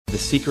The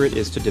secret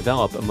is to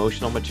develop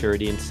emotional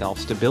maturity and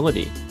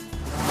self-stability.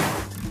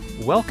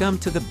 Welcome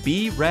to the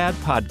Be Rad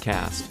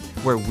podcast,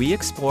 where we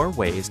explore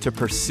ways to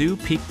pursue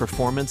peak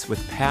performance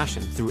with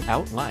passion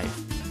throughout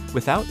life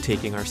without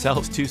taking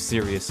ourselves too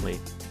seriously.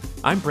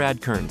 I'm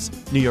Brad Kearns,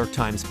 New York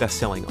Times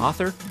bestselling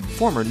author,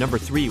 former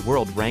 #3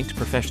 world-ranked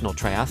professional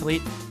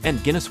triathlete,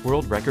 and Guinness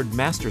World Record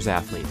Masters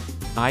athlete.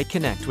 I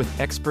connect with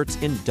experts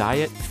in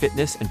diet,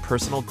 fitness, and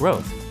personal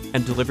growth,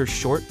 and deliver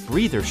short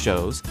breather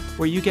shows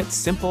where you get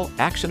simple,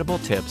 actionable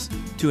tips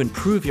to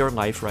improve your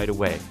life right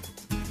away.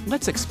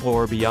 Let's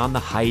explore beyond the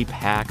hype,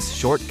 hacks,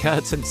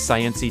 shortcuts, and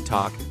sciencey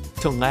talk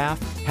to laugh,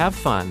 have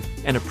fun,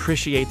 and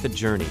appreciate the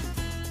journey.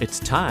 It's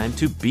time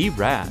to be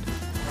rad.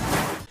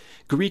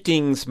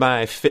 Greetings,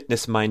 my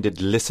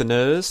fitness-minded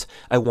listeners.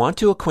 I want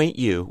to acquaint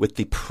you with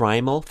the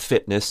Primal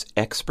Fitness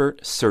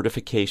Expert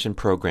Certification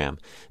Program,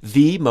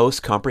 the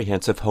most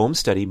comprehensive home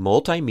study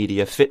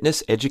multimedia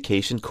fitness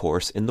education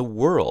course in the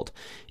world.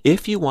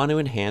 If you want to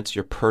enhance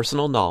your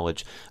personal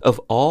knowledge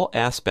of all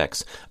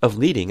aspects of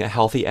leading a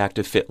healthy,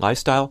 active, fit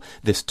lifestyle,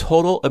 this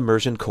total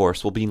immersion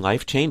course will be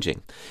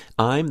life-changing.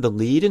 I'm the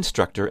lead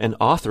instructor and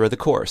author of the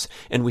course,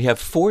 and we have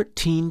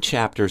 14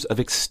 chapters of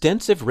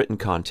extensive written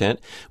content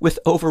with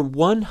over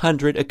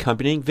 100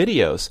 accompanying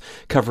videos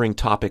covering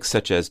topics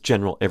such as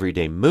general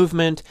everyday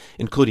movement,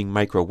 including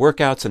micro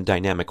workouts and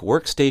dynamic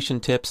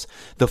workstation tips,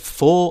 the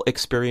full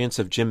experience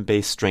of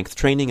gym-based strength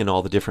training in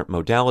all the different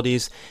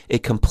modalities, a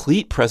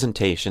complete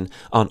presentation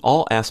on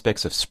all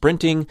aspects of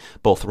sprinting,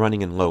 both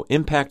running and low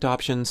impact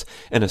options,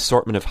 an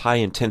assortment of high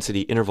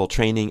intensity interval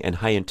training and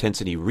high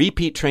intensity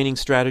repeat training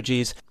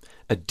strategies,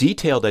 a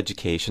detailed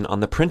education on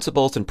the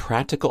principles and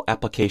practical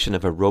application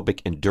of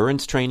aerobic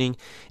endurance training,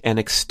 and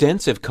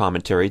extensive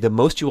commentary, the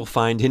most you will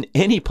find in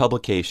any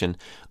publication,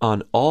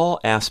 on all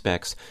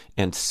aspects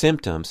and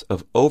symptoms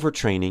of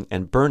overtraining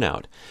and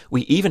burnout.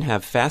 We even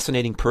have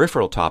fascinating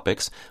peripheral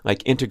topics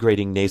like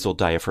integrating nasal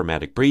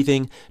diaphragmatic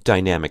breathing,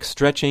 dynamic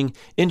stretching,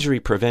 injury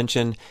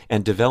prevention,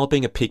 and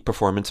developing a peak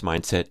performance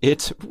mindset.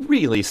 It's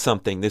really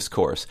something, this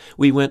course.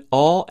 We went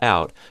all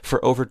out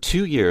for over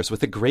 2 years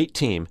with a great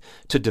team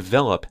to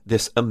develop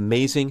this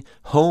amazing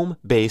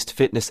home-based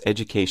fitness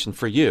education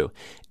for you.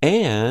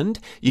 And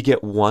you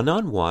get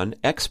one-on-one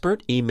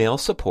expert email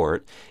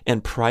support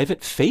and private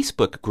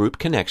Facebook group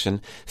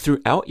connection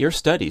throughout your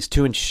studies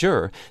to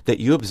ensure that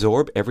you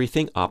absorb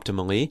everything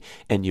optimally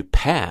and you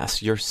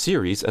pass your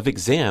series of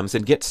exams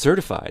and get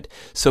certified.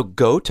 So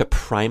go to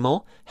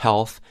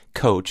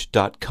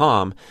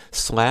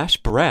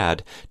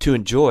primalhealthcoach.com/Brad to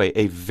enjoy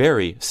a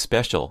very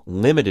special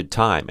limited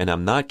time. And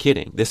I'm not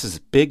kidding. This is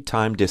a big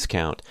time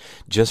discount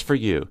just for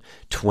you.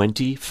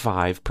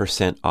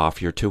 25%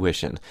 off your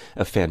tuition.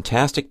 A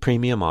fantastic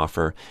premium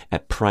offer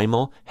at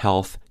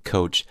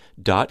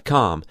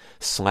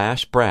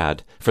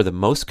primalhealthcoach.com/Brad for the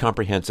most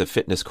comprehensive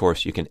fitness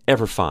course you can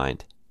ever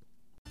find.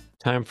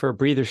 Time for a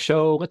breather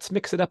show. Let's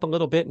mix it up a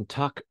little bit and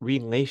talk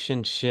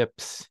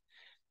relationships.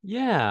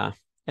 Yeah,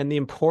 and the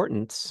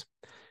importance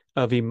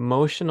of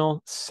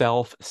emotional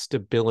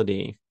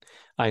self-stability.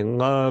 I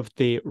love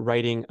the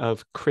writing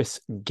of Chris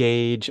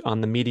Gage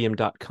on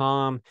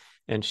themedium.com,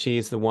 and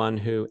she's the one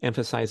who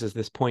emphasizes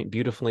this point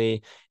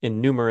beautifully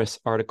in numerous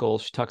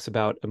articles. She talks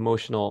about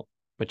emotional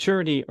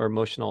maturity or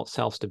emotional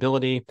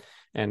self-stability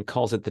and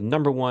calls it the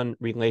 #1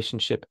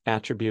 relationship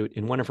attribute.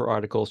 In one of her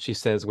articles, she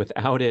says,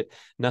 without it,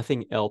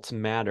 nothing else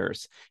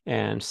matters,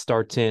 and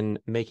starts in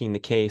making the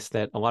case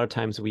that a lot of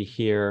times we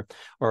hear,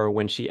 or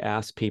when she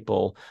asks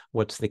people,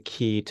 what's the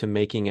key to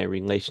making a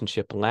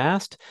relationship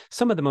last?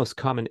 Some of the most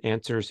common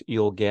answers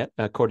you'll get,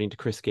 according to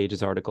Chris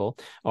Gage's article,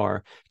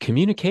 are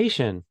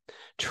communication,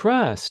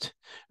 trust,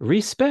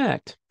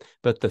 respect.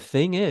 But the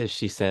thing is,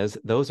 she says,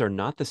 those are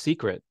not the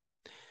secret.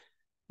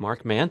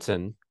 Mark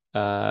Manson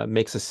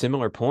makes a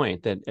similar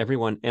point that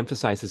everyone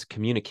emphasizes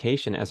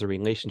communication as a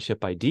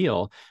relationship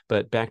ideal,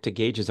 but back to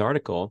Gage's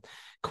article,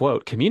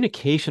 quote,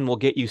 communication will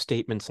get you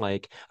statements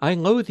like, I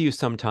loathe you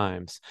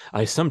sometimes.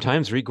 I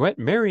sometimes regret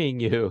marrying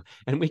you.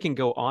 And we can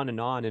go on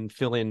and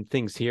fill in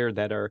things here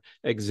that are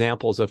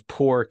examples of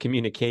poor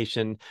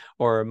communication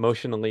or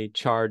emotionally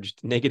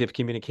charged negative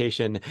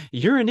communication.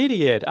 You're an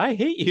idiot. I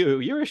hate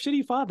you. You're a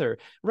shitty father.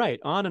 Right.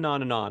 On and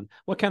on and on.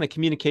 What kind of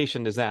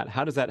communication is that?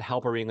 How does that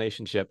help a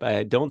relationship?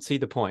 I don't see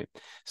the point.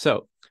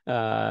 So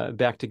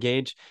back to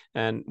Gage.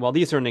 And while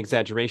these are an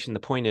exaggeration, the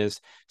point is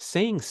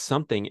saying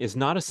something is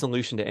not a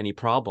solution to any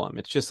problem.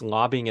 It's just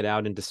lobbing it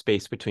out into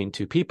space between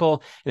two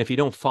people. And if you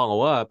don't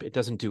follow up, it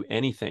doesn't do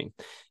anything.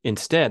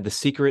 Instead, the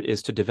secret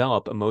is to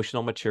develop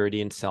emotional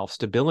maturity and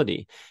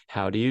self-stability.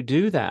 How do you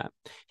do that?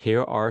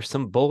 Here are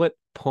some bullet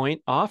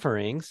point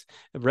offerings,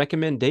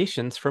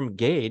 recommendations from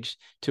Gage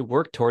to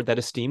work toward that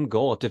esteemed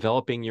goal of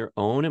developing your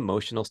own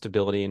emotional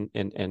stability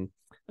and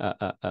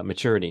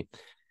maturity.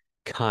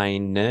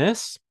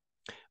 Kindness,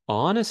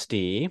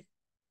 honesty,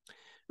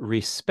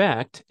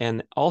 respect,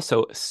 and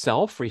also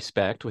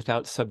self-respect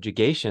without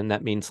subjugation.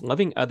 That means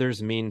loving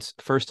others means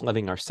first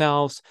loving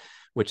ourselves.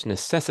 which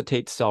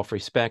necessitates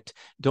self-respect.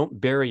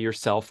 Don't bury your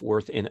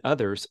self-worth in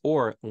others,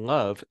 or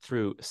love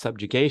through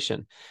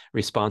subjugation.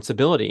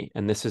 Responsibility,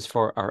 and this is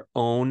for our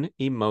own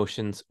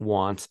emotions,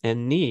 wants,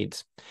 and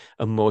needs.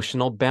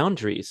 Emotional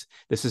boundaries.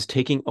 This is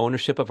taking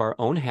ownership of our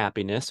own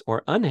happiness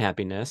or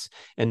unhappiness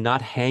and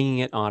not hanging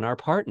it on our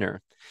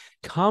partner.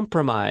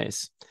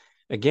 Compromise.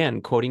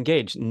 Again, quoting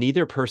Gage,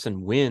 neither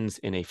person wins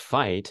in a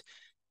fight,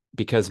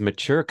 because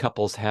mature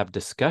couples have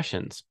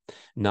discussions,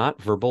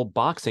 not verbal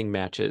boxing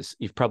matches.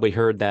 You've probably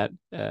heard that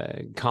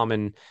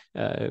common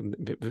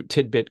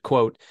tidbit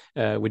quote,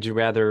 would you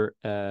rather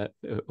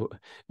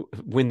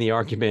win the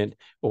argument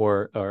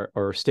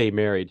or stay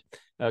married?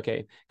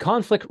 Okay,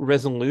 conflict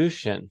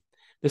resolution.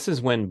 This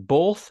is when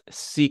both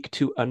seek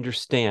to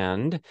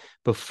understand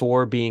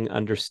before being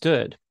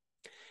understood.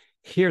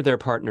 Hear their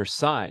partner's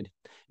side,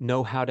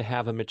 know how to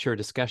have a mature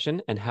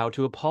discussion and how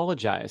to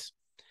apologize.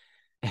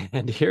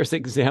 And here's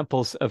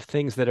examples of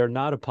things that are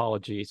not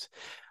apologies.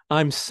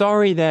 I'm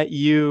sorry that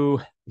you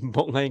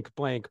blank,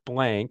 blank,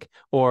 blank,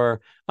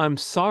 or I'm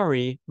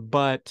sorry,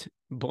 but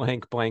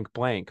blank, blank,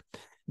 blank.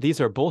 These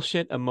are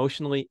bullshit,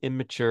 emotionally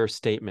immature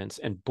statements.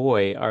 And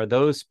boy, are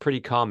those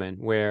pretty common,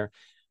 where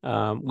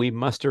we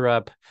muster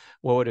up,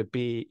 what would it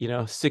be,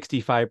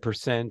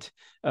 65%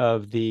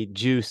 of the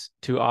juice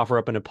to offer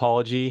up an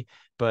apology,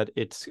 but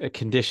it's a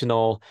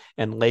conditional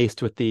and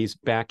laced with these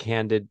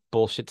backhanded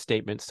bullshit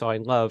statements. So I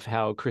love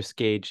how Chris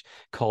Gage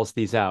calls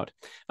these out.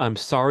 I'm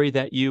sorry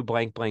that you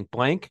blank, blank,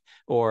 blank,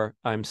 or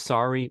I'm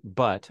sorry,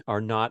 but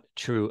are not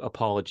true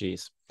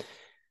apologies.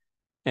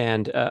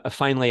 And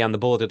finally, on the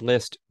bulleted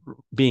list,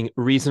 being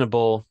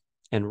reasonable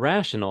and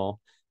rational,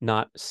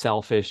 not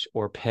selfish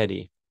or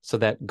petty. So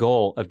that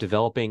goal of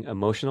developing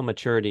emotional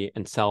maturity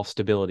and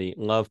self-stability,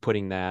 love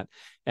putting that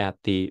at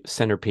the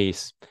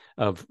centerpiece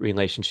of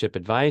relationship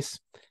advice.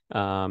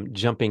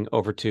 Jumping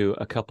over to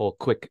a couple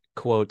quick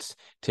quotes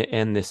to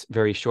end this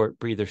very short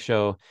breather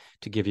show,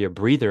 to give you a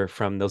breather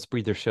from those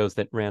breather shows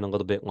that ran a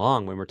little bit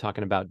long when we're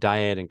talking about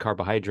diet and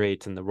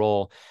carbohydrates and the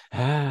role.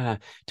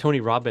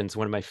 Tony Robbins,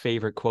 one of my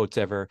favorite quotes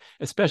ever,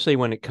 especially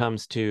when it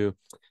comes to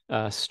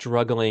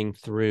struggling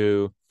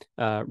through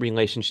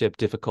relationship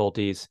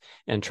difficulties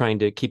and trying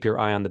to keep your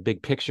eye on the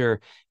big picture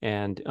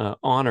and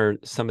honor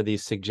some of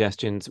these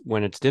suggestions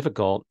when it's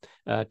difficult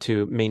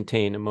to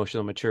maintain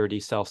emotional maturity,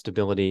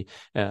 self-stability,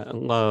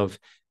 love,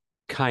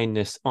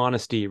 kindness,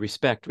 honesty,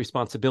 respect,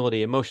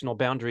 responsibility, emotional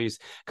boundaries,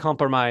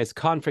 compromise,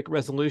 conflict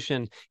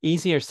resolution.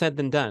 Easier said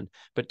than done.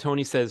 But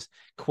Tony says,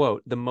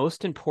 quote, the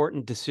most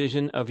important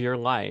decision of your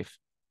life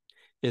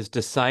is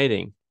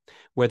deciding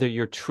whether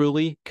you're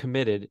truly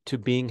committed to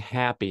being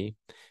happy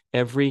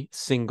every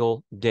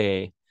single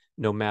day,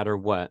 no matter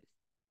what,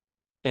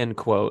 end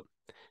quote.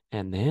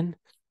 And then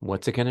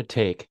what's it going to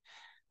take?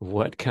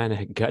 What kind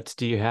of guts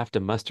do you have to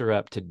muster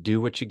up to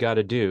do what you got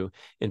to do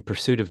in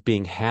pursuit of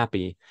being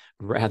happy,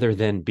 rather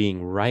than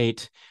being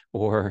right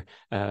or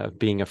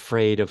being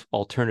afraid of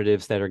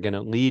alternatives that are going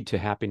to lead to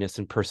happiness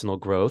and personal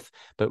growth,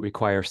 but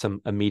require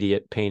some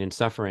immediate pain and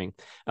suffering?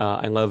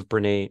 I love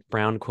Brene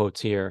Brown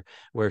quotes here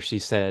where she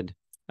said,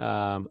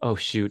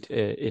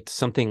 it's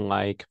something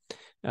like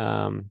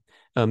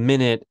a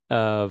minute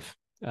of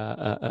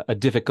a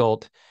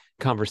difficult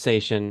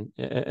conversation,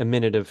 a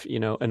minute of,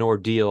 an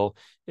ordeal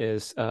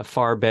is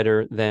far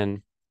better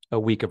than a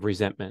week of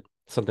resentment,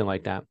 something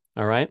like that.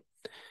 All right,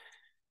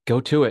 go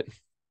to it.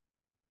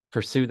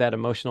 Pursue that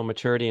emotional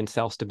maturity and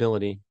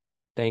self-stability.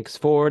 Thanks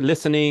for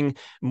listening.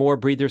 More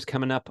breathers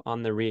coming up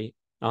on the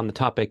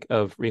topic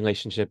of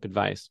relationship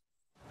advice.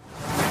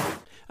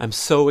 I'm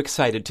so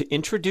excited to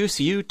introduce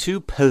you to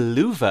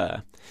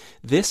Peluva.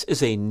 This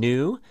is a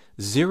new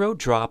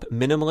zero-drop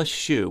minimalist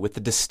shoe with the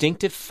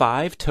distinctive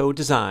 5-toe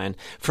design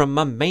from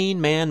my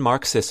main man,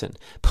 Mark Sisson.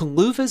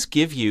 Peluvas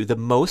give you the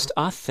most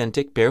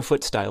authentic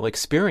barefoot style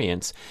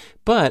experience,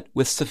 but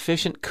with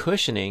sufficient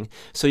cushioning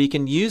so you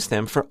can use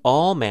them for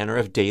all manner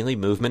of daily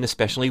movement,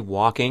 especially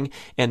walking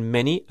and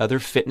many other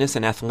fitness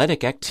and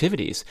athletic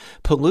activities.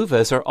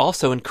 Peluvas are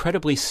also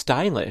incredibly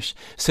stylish,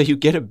 so you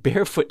get a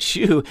barefoot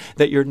shoe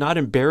that you're not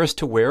embarrassed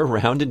to wear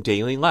around in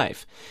daily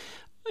life.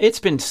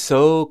 It's been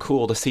so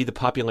cool to see the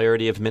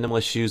popularity of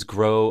minimalist shoes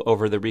grow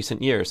over the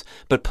recent years,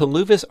 but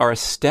Peluvas are a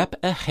step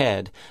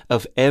ahead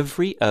of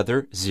every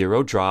other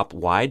zero-drop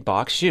wide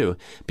box shoe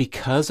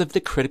because of the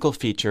critical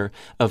feature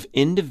of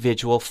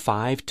individual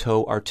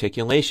 5-toe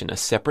articulation, a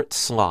separate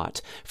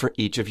slot for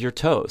each of your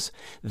toes.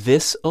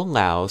 This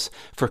allows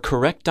for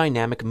correct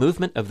dynamic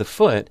movement of the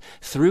foot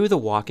through the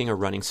walking or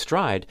running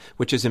stride,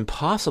 which is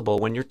impossible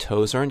when your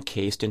toes are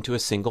encased into a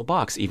single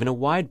box, even a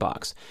wide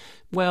box.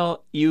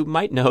 Well, you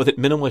might know that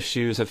minimalist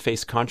shoes have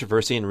faced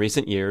controversy in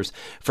recent years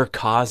for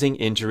causing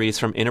injuries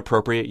from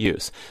inappropriate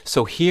use.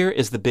 So here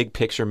is the big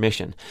picture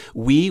mission.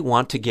 We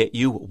want to get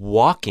you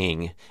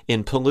walking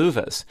in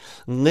paluvas,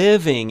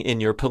 living in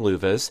your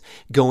paluvas,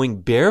 going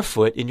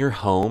barefoot in your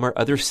home or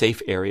other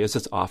safe areas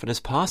as often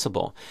as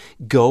possible.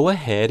 Go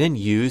ahead and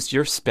use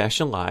your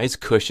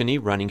specialized cushiony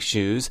running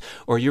shoes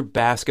or your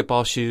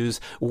basketball shoes,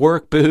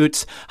 work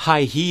boots,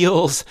 high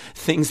heels,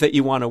 things that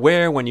you want to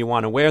wear when you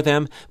want to wear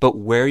them, but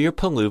wear your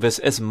paluvas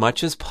as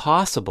much as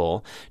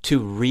possible to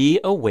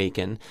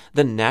reawaken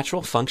the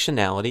natural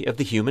functionality of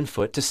the human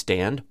foot to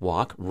stand,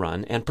 walk,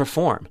 run, and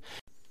perform.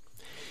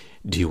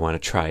 Do you want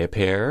to try a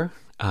pair?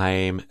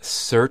 I'm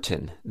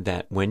certain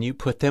that when you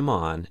put them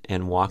on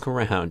and walk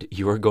around,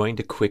 you are going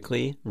to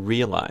quickly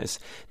realize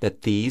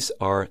that these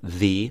are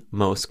the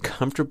most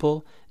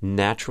comfortable,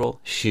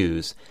 natural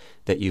shoes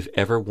that you've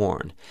ever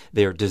worn.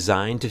 They are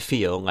designed to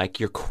feel like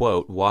you're,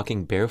 quote,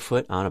 walking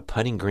barefoot on a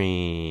putting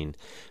green.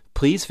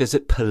 Please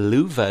visit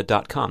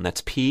Peluva.com,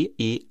 that's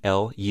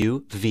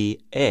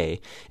Peluva,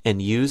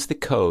 and use the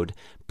code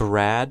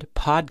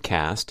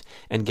BRADPODCAST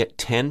and get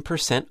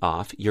 10%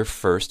 off your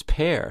first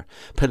pair.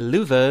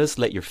 Peluvas,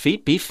 let your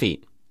feet be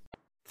feet.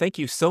 Thank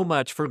you so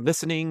much for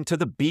listening to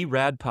the Be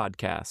Rad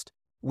podcast.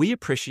 We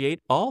appreciate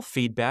all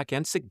feedback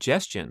and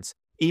suggestions.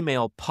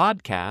 Email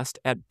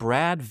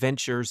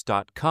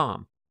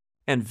podcast@bradventures.com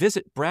and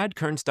visit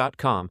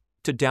bradkearns.com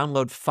to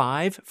download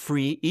 5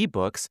 free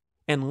ebooks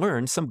and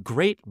learn some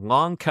great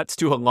long cuts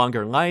to a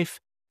longer life,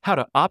 how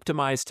to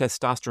optimize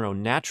testosterone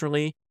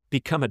naturally,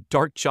 become a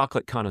dark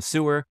chocolate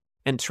connoisseur,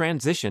 and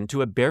transition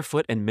to a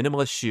barefoot and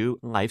minimalist shoe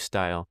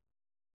lifestyle.